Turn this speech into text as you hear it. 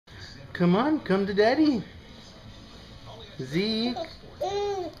Come on, come to daddy. Zeke.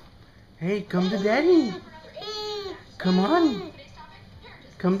 Hey, come to daddy. Come on.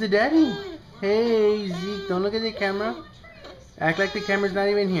 Come to daddy. Hey, Zeke, don't look at the camera. Act like the camera's not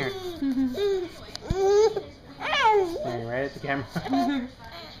even here. Hey, right at the camera.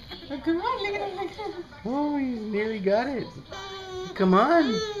 Come on, look at him, look at him. Oh, he nearly got it. Come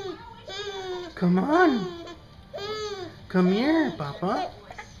on. Come on. Come here, Papa.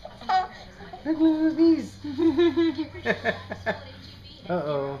 Look at these.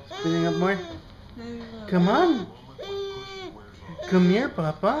 Uh-oh. Spinning up more. Come on. Come here,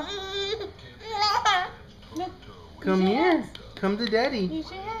 Papa. Come here. Come to daddy.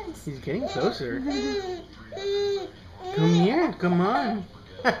 Use your hands. He's getting closer. Come here. Come on.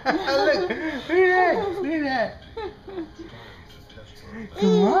 Look at that. Look at that.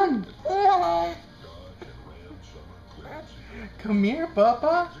 Come on. Come here,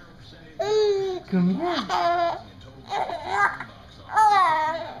 Papa. Come here.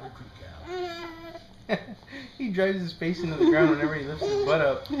 He drives his face into the ground whenever he lifts his butt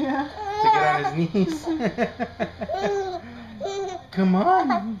up to get on his knees. Come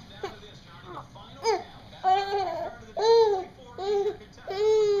on.